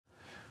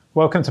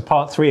Welcome to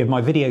part 3 of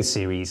my video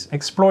series,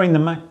 exploring the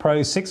Mac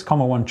Pro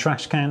 6.1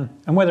 Trashcan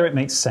and whether it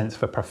makes sense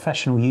for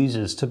professional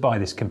users to buy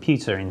this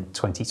computer in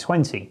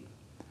 2020.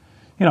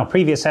 In our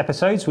previous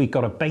episodes, we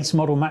got a base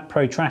model Mac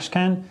Pro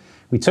Trashcan,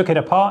 we took it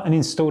apart and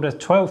installed a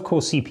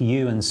 12-core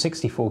CPU and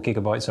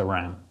 64GB of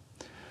RAM.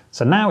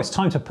 So now it's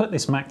time to put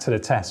this Mac to the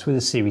test with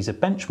a series of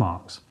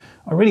benchmarks.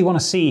 I really want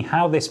to see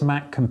how this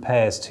Mac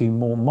compares to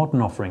more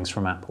modern offerings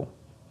from Apple.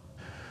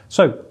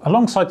 So,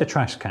 alongside the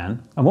Trashcan,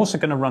 I'm also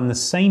going to run the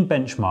same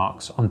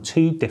benchmarks on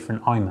two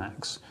different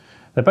iMacs.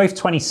 They're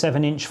both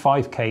 27-inch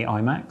 5K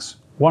iMacs.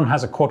 One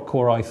has a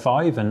quad-core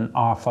i5 and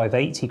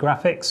R580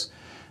 graphics,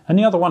 and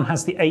the other one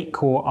has the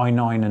 8-core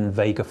i9 and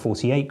Vega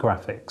 48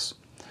 graphics.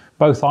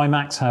 Both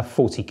iMacs have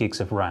 40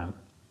 gigs of RAM.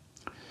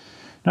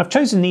 Now, I've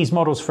chosen these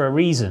models for a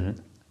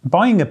reason.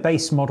 Buying a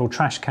base model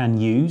Trashcan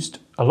used,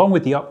 along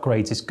with the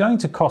upgrades, is going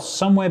to cost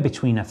somewhere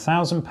between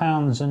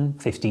 £1,000 and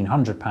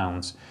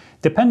 £1,500.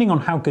 Depending on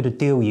how good a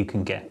deal you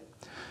can get.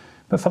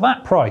 But for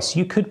that price,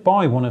 you could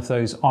buy one of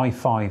those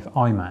i5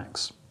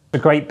 iMacs. The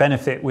great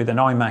benefit with an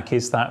iMac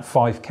is that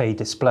 5K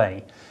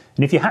display.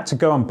 And if you had to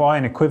go and buy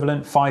an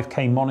equivalent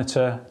 5K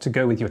monitor to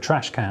go with your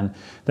Trashcan,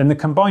 then the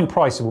combined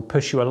price will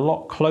push you a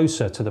lot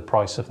closer to the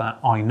price of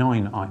that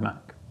i9 iMac.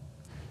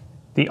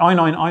 The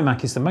i9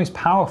 iMac is the most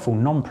powerful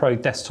non-pro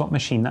desktop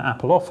machine that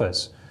Apple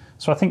offers.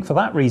 So I think for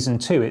that reason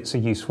too, it's a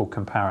useful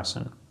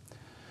comparison.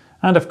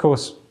 And of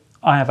course,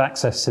 I have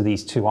access to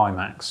these two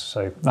iMacs,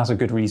 so that's a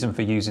good reason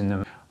for using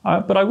them.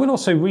 But I will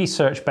also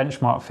research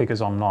benchmark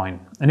figures online,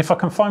 and if I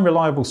can find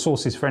reliable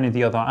sources for any of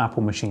the other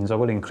Apple machines, I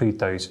will include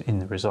those in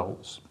the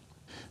results.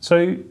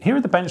 So here are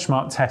the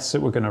benchmark tests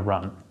that we're going to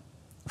run.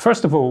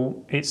 First of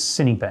all, it's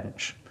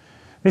Cinebench.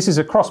 This is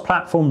a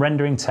cross-platform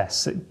rendering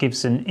test that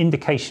gives an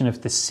indication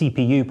of the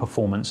CPU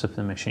performance of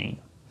the machine.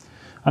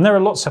 And there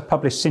are lots of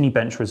published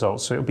Cinebench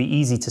results, so it'll be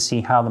easy to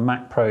see how the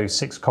Mac Pro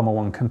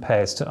 6.1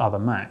 compares to other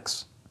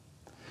Macs.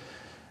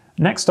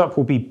 Next up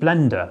will be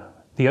Blender,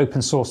 the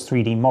open source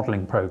 3D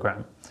modeling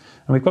program.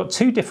 And we've got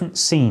two different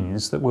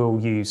scenes that we'll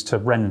use to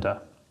render.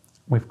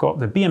 We've got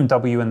the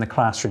BMW and the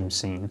classroom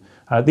scene.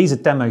 These are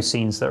demo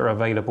scenes that are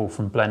available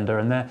from Blender,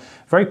 and they're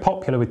very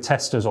popular with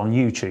testers on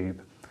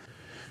YouTube.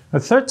 The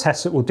third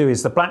test that we'll do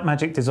is the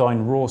Blackmagic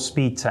RAW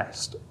Speed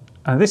Test.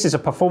 This is a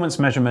performance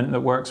measurement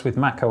that works with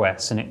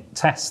macOS, and it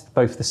tests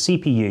both the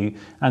CPU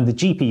and the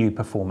GPU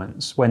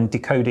performance when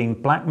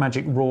decoding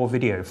Blackmagic RAW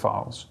video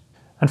files.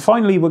 And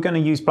finally, we're going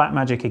to use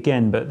Blackmagic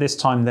again, but this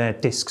time their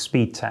disk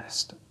speed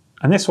test.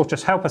 And this will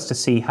just help us to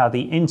see how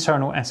the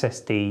internal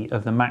SSD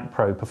of the Mac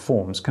Pro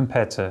performs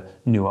compared to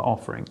newer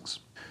offerings.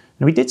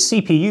 Now, we did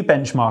CPU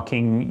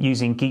benchmarking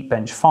using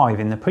Geekbench 5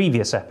 in the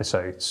previous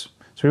episodes,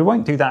 so we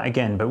won't do that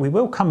again, but we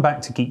will come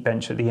back to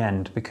Geekbench at the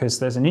end because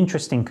there's an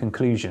interesting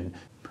conclusion.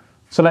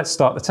 So let's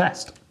start the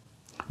test.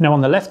 Now,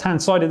 on the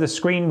left-hand side of the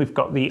screen, we've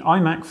got the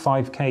iMac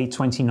 5K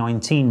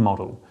 2019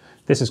 model.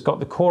 This has got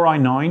the Core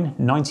i9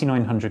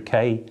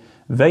 9900K,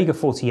 Vega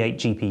 48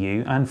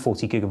 GPU and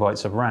 40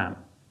 GB of RAM.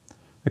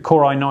 The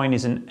Core i9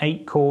 is an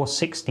 8-core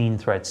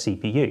 16-thread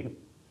CPU.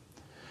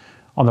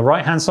 On the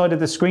right-hand side of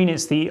the screen,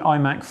 it's the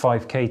iMac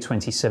 5K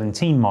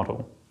 2017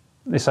 model.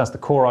 This has the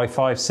Core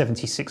i5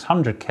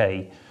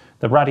 7600K,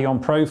 the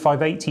Radeon Pro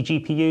 580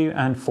 GPU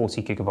and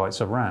 40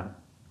 GB of RAM.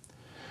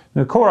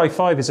 The Core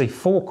i5 is a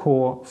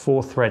 4-core,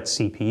 4-thread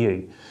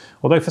CPU,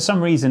 although for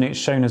some reason it's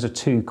shown as a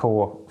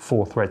 2-core,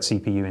 4-thread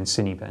CPU in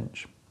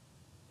Cinebench.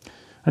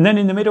 And then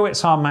in the middle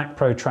it's our Mac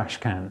Pro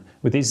Trashcan,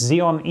 with its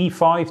Xeon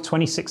E5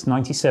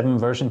 2697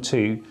 version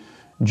 2,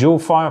 dual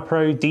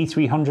FirePro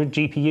D300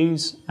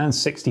 GPUs and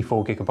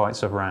 64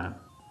 GB of RAM.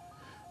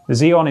 The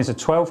Xeon is a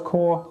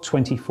 12-core,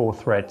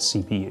 24-thread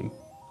CPU.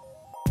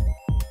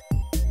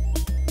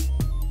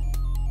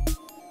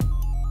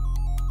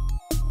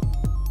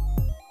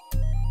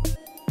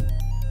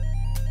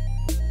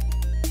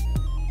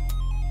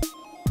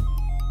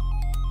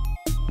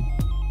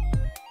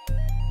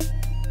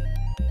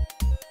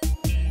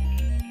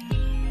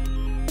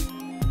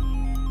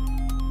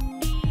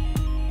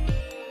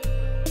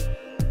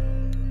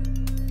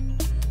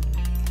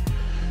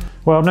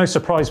 Well, no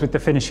surprise with the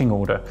finishing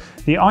order.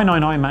 The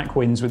i9 iMac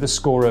wins with a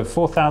score of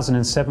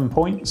 4,007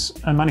 points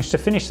and managed to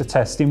finish the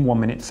test in 1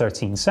 minute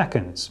 13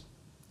 seconds.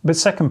 But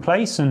second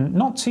place, and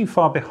not too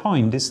far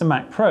behind, is the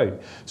Mac Pro,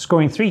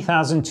 scoring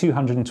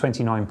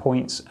 3,229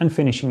 points and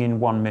finishing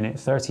in 1 minute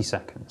 30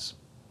 seconds.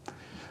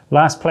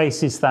 Last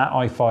place is that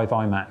i5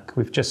 iMac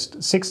with just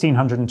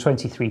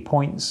 1,623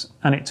 points,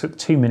 and it took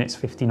 2 minutes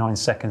 59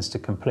 seconds to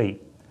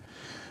complete.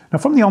 Now,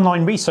 from the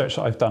online research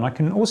that I've done, I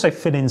can also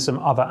fill in some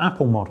other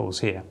Apple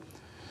models here.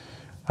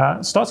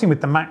 Starting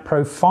with the Mac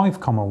Pro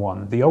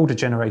 5.1, the older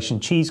generation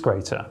cheese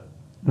grater.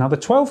 Now, the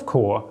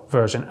 12-core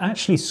version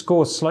actually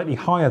scores slightly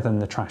higher than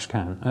the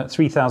Trashcan at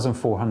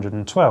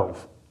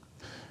 3,412.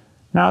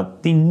 Now,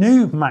 the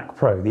new Mac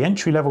Pro, the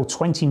entry-level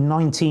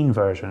 2019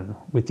 version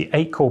with the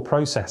 8-core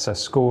processor,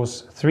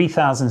 scores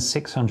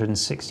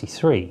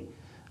 3,663.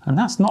 And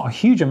that's not a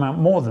huge amount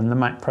more than the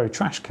Mac Pro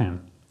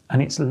Trashcan,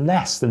 and it's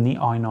less than the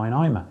i9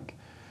 iMac.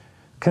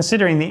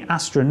 Considering the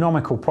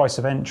astronomical price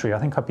of entry, I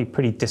think I'd be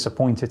pretty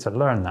disappointed to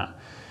learn that.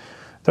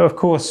 Though of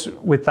course,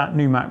 with that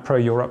new Mac Pro,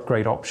 your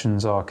upgrade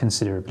options are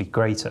considerably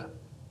greater.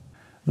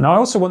 Now I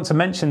also want to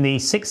mention the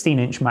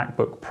 16-inch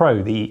MacBook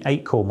Pro, the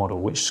 8-core model,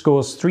 which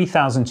scores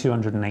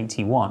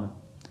 3,281.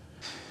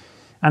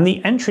 And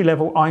the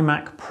entry-level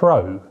iMac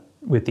Pro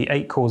with the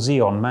 8-core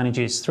Xeon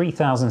manages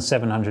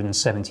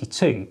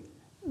 3,772.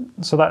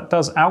 So that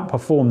does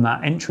outperform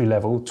that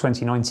entry-level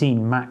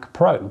 2019 Mac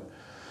Pro.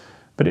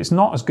 But it's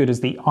not as good as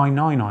the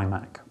i9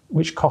 iMac,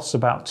 which costs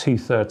about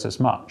 2/3 as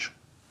much.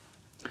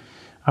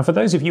 And for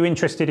those of you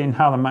interested in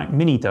how the Mac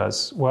Mini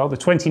does, well, the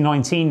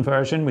 2019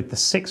 version with the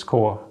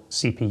 6-core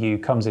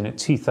CPU comes in at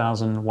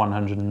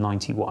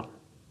 2,191.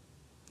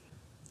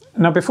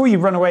 Now, before you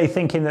run away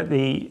thinking that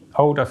the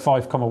older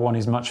 5.1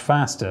 is much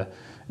faster,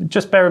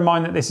 just bear in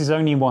mind that this is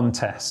only one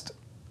test.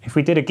 If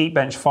we did a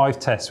Geekbench 5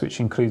 test,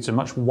 which includes a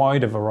much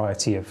wider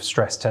variety of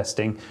stress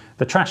testing,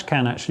 the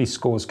Trashcan actually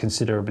scores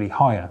considerably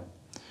higher.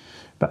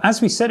 But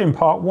as we said in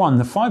part 1,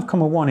 the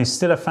 5.1 is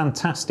still a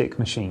fantastic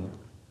machine.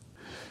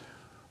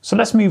 So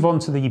let's move on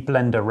to the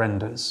Blender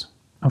renders.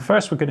 And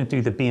first we're going to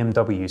do the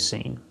BMW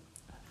scene.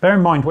 Bear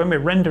in mind, when we're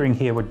rendering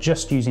here, we're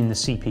just using the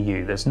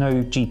CPU. There's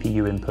no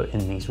GPU input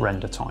in these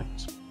render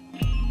times.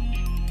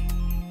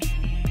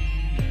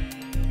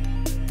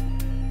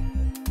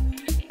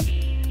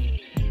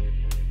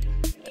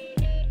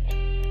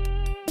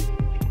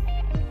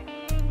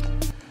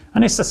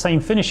 And it's the same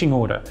finishing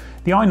order.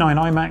 The i9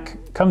 iMac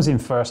comes in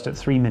first at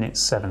 3 minutes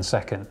 7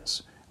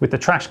 seconds, with the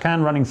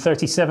Trashcan running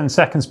 37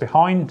 seconds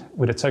behind,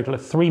 with a total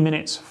of 3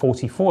 minutes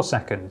 44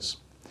 seconds.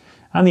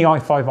 And the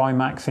i5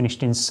 iMac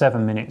finished in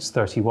 7 minutes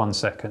 31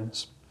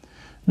 seconds.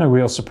 No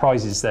real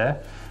surprises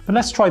there, but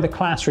let's try the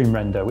classroom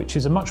render, which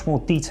is a much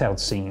more detailed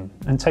scene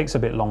and takes a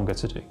bit longer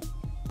to do.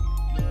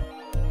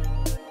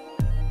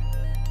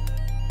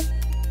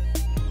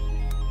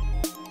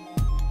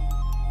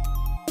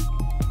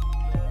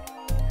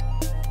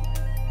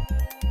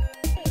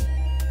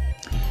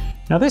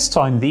 Now this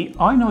time, the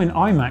i9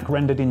 iMac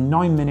rendered in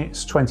 9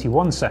 minutes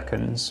 21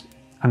 seconds,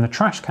 and the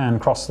Trashcan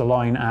crossed the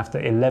line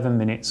after 11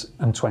 minutes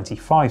and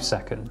 25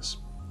 seconds.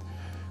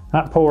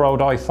 That poor old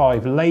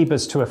i5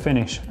 labours to a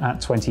finish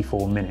at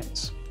 24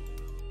 minutes.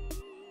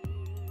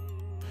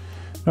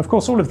 Now, of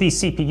course, all of these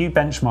CPU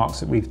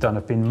benchmarks that we've done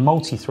have been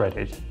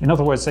multi-threaded. In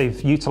other words,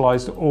 they've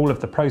utilised all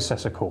of the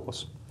processor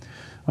cores.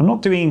 I'm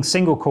not doing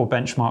single-core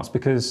benchmarks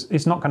because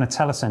it's not going to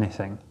tell us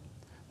anything.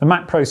 The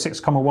Mac Pro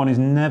 6.1 is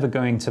never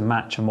going to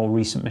match a more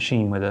recent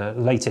machine with a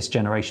latest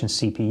generation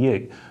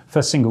CPU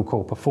for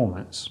single-core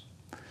performance.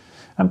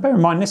 And bear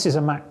in mind, this is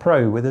a Mac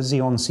Pro with a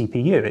Xeon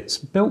CPU. It's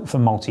built for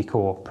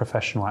multi-core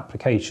professional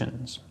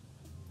applications.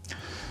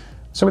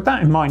 So with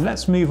that in mind,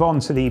 let's move on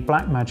to the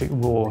Blackmagic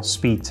RAW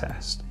Speed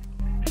Test.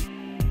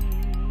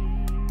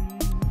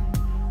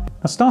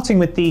 Now, starting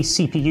with the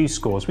CPU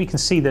scores, we can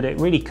see that it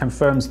really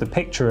confirms the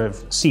picture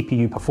of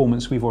CPU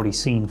performance we've already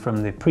seen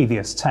from the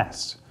previous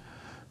tests.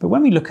 But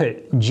when we look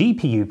at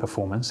GPU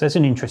performance, there's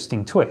an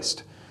interesting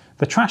twist.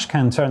 The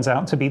Trashcan turns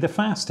out to be the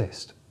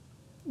fastest.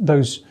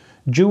 Those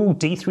dual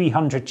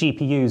D300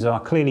 GPUs are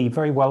clearly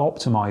very well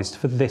optimized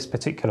for this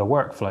particular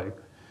workflow.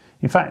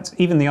 In fact,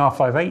 even the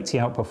R580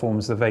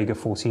 outperforms the Vega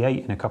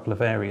 48 in a couple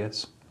of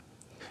areas.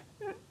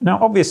 Now,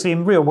 obviously,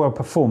 in real-world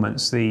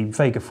performance, the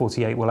Vega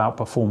 48 will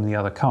outperform the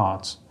other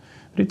cards.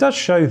 But it does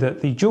show that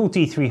the dual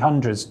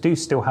D300s do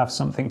still have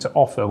something to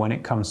offer when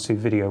it comes to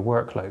video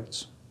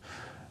workloads.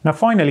 Now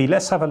finally,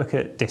 let's have a look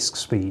at disk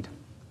speed,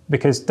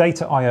 because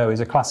data I/O is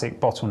a classic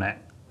bottleneck.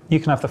 You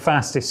can have the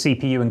fastest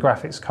CPU and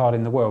graphics card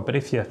in the world, but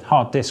if your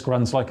hard disk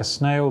runs like a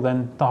snail,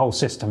 then the whole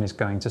system is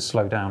going to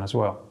slow down as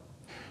well.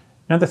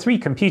 Now the three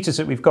computers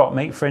that we've got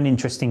make for an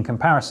interesting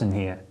comparison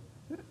here.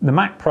 The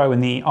Mac Pro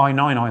and the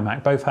i9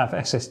 iMac both have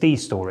SSD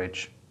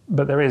storage,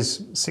 but there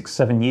is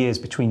 6-7 years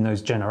between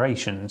those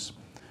generations.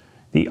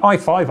 The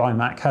i5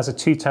 iMac has a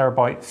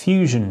 2TB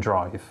Fusion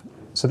drive.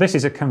 So this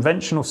is a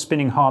conventional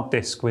spinning hard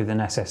disk with an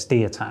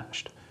SSD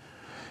attached.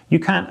 You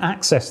can't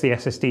access the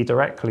SSD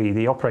directly.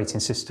 The operating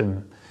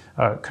system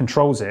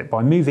controls it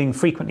by moving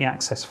frequently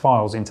accessed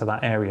files into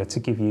that area to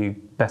give you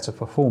better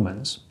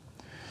performance.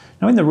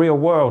 Now in the real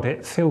world,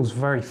 it feels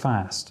very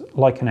fast,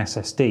 like an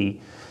SSD,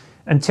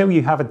 until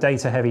you have a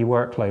data-heavy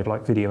workload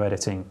like video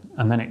editing,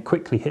 and then it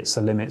quickly hits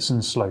the limits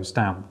and slows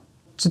down.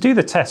 To do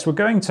the test, we're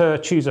going to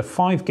choose a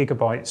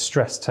 5GB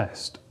stress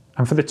test.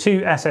 And for the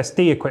two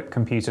SSD-equipped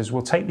computers,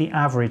 we'll take the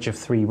average of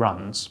 3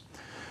 runs.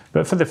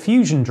 But for the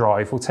Fusion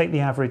drive, we'll take the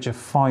average of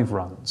 5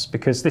 runs,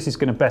 because this is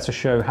going to better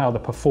show how the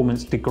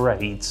performance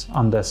degrades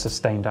under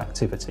sustained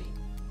activity.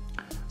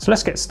 So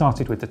let's get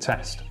started with the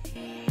test.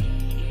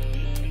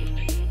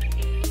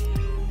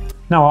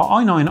 Now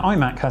our i9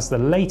 iMac has the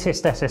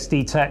latest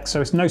SSD tech,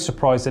 so it's no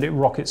surprise that it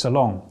rockets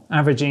along,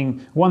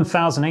 averaging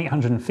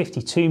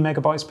 1,852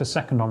 megabytes per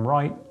second on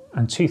write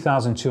and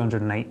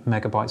 2,208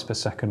 megabytes per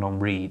second on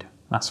read.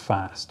 That's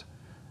fast.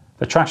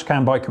 The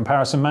Trashcan, by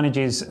comparison,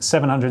 manages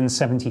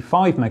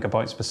 775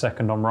 megabytes per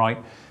second on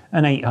write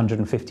and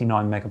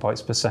 859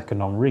 megabytes per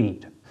second on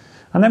read.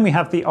 And then we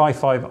have the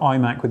i5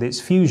 iMac with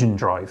its Fusion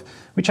drive,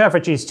 which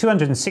averages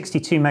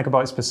 262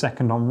 megabytes per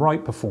second on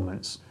write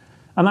performance.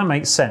 And that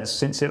makes sense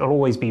since it'll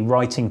always be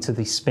writing to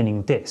the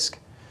spinning disk.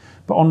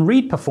 But on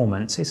read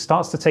performance, it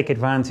starts to take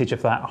advantage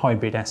of that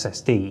hybrid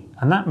SSD,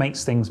 and that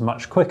makes things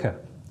much quicker,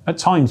 at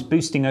times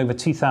boosting over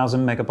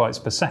 2000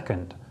 megabytes per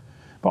second.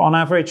 But on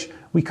average,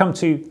 we come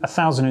to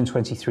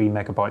 1023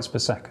 megabytes per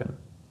second.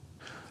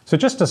 So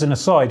just as an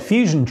aside,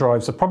 Fusion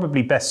drives are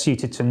probably best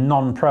suited to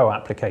non-pro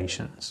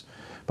applications.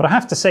 But I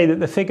have to say that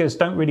the figures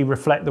don't really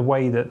reflect the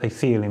way that they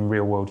feel in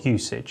real-world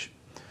usage.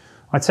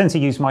 I tend to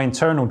use my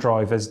internal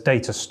drive as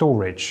data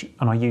storage,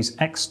 and I use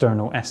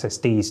external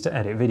SSDs to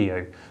edit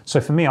video.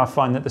 So for me, I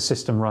find that the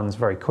system runs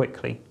very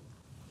quickly.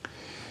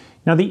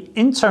 Now, the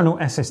internal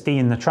SSD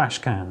in the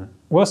Trashcan,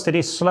 whilst it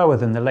is slower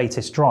than the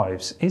latest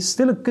drives, is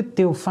still a good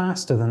deal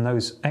faster than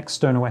those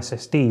external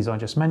SSDs I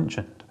just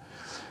mentioned.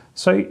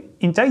 So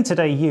in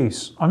day-to-day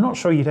use, I'm not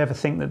sure you'd ever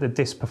think that the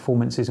disk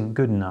performance isn't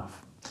good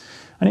enough.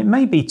 And it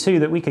may be too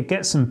that we could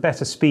get some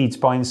better speeds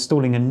by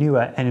installing a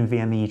newer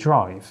NVMe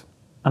drive.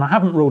 And I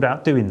haven't ruled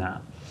out doing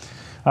that.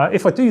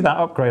 If I do that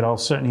upgrade, I'll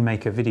certainly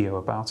make a video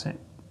about it.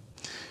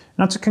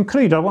 Now, to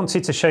conclude, I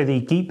wanted to show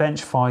the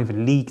Geekbench 5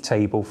 league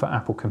table for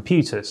Apple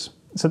computers.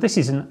 So this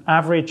is an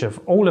average of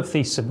all of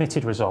the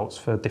submitted results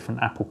for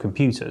different Apple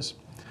computers.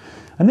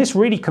 And this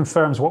really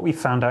confirms what we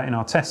found out in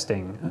our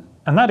testing,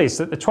 and that is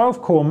that the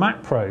 12-core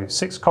Mac Pro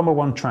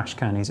 6.1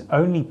 Trashcan is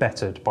only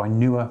bettered by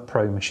newer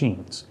Pro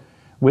machines,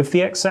 with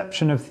the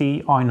exception of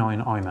the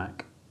i9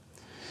 iMac.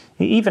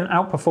 It even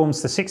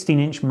outperforms the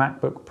 16-inch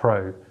MacBook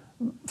Pro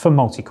for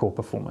multi-core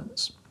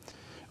performance.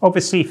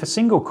 Obviously, for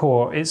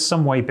single-core, it's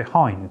some way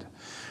behind,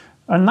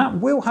 and that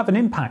will have an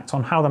impact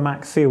on how the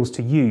Mac feels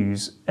to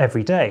use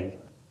every day.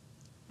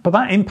 But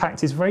that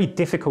impact is very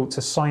difficult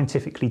to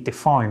scientifically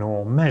define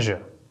or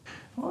measure.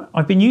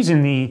 I've been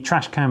using the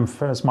Trashcan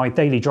as my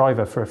daily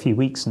driver for a few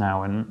weeks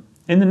now, and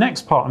in the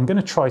next part, I'm going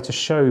to try to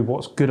show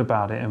what's good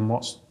about it and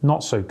what's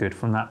not so good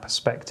from that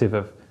perspective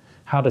of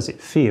how does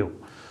it feel.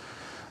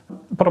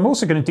 But I'm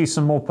also going to do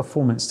some more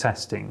performance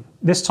testing,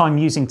 this time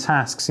using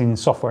tasks in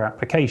software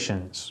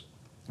applications.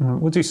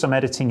 We'll do some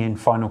editing in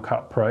Final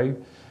Cut Pro.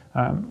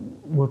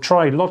 We'll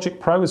try Logic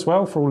Pro as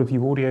well for all of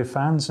you audio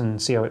fans and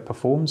see how it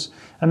performs,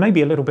 and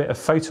maybe a little bit of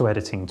photo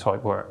editing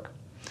type work.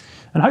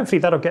 And hopefully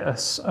that'll get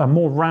us a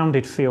more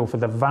rounded feel for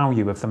the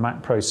value of the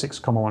Mac Pro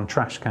 6.1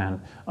 Trashcan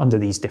under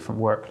these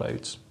different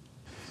workloads.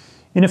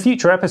 In a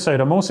future episode,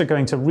 I'm also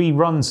going to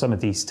rerun some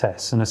of these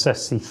tests and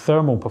assess the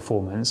thermal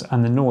performance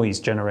and the noise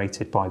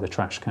generated by the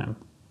Trashcan.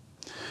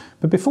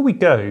 But before we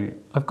go,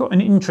 I've got an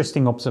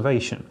interesting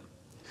observation.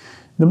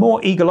 The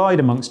more eagle-eyed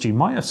amongst you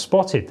might have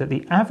spotted that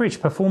the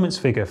average performance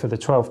figure for the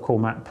 12-core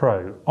Mac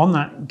Pro on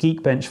that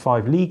Geekbench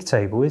 5 league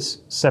table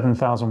is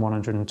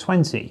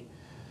 7,120,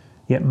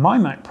 yet my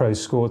Mac Pro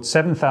scored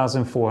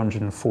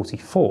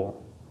 7,444.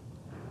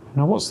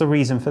 Now, what's the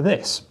reason for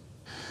this?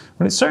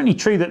 Well, it's certainly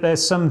true that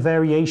there's some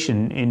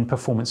variation in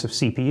performance of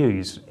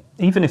CPUs.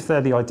 Even if they're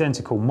the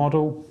identical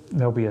model,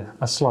 there'll be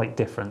a slight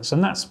difference,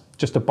 and that's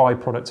just a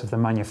byproduct of the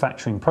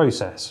manufacturing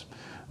process.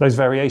 Those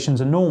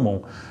variations are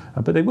normal,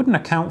 but they wouldn't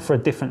account for a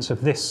difference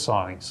of this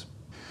size.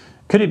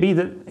 Could it be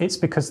that it's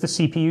because the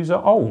CPUs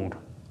are old?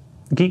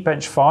 The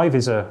Geekbench 5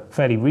 is a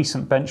fairly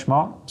recent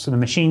benchmark, so the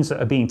machines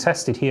that are being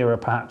tested here are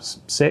perhaps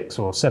 6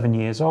 or 7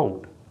 years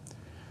old.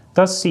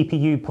 Does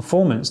CPU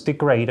performance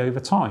degrade over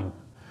time?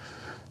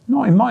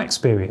 Not in my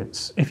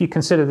experience, if you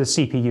consider the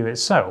CPU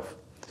itself.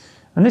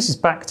 And this is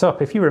backed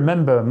up. If you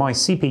remember, my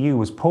CPU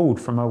was pulled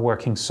from a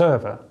working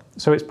server,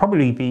 so it's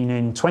probably been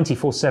in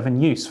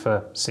 24/7 use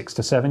for 6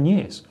 to 7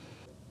 years.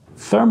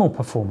 Thermal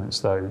performance,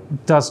 though,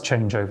 does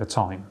change over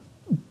time.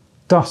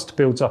 Dust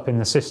builds up in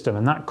the system,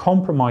 and that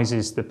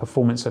compromises the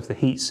performance of the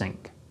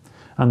heatsink.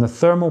 And the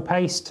thermal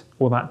paste,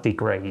 well, that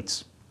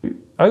degrades.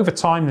 Over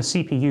time, the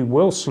CPU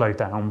will slow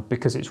down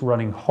because it's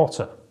running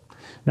hotter.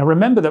 Now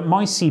remember that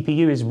my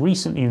CPU is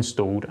recently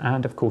installed,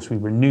 and of course we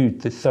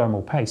renewed the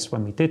thermal paste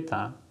when we did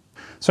that.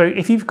 So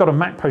if you've got a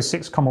Mac Pro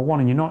 6.1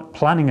 and you're not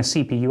planning a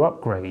CPU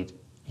upgrade,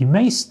 you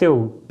may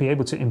still be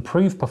able to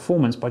improve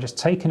performance by just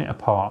taking it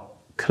apart,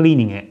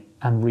 cleaning it,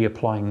 and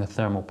reapplying the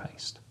thermal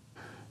paste.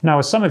 Now,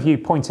 as some of you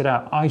pointed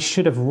out, I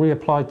should have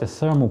reapplied the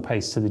thermal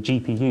paste to the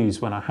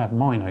GPUs when I had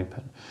mine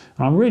open.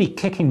 And I'm really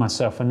kicking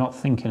myself for not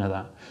thinking of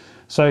that.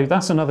 So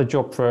that's another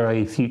job for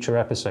a future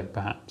episode,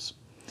 perhaps.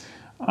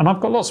 And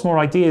I've got lots more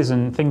ideas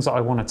and things that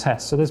I want to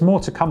test, so there's more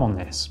to come on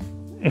this.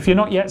 If you're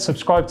not yet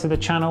subscribed to the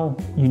channel,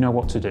 you know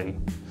what to do.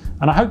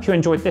 And I hope you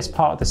enjoyed this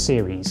part of the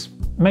series.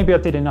 Maybe I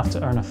did enough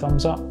to earn a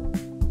thumbs up.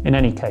 In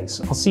any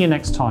case, I'll see you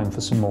next time for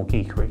some more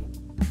geekery.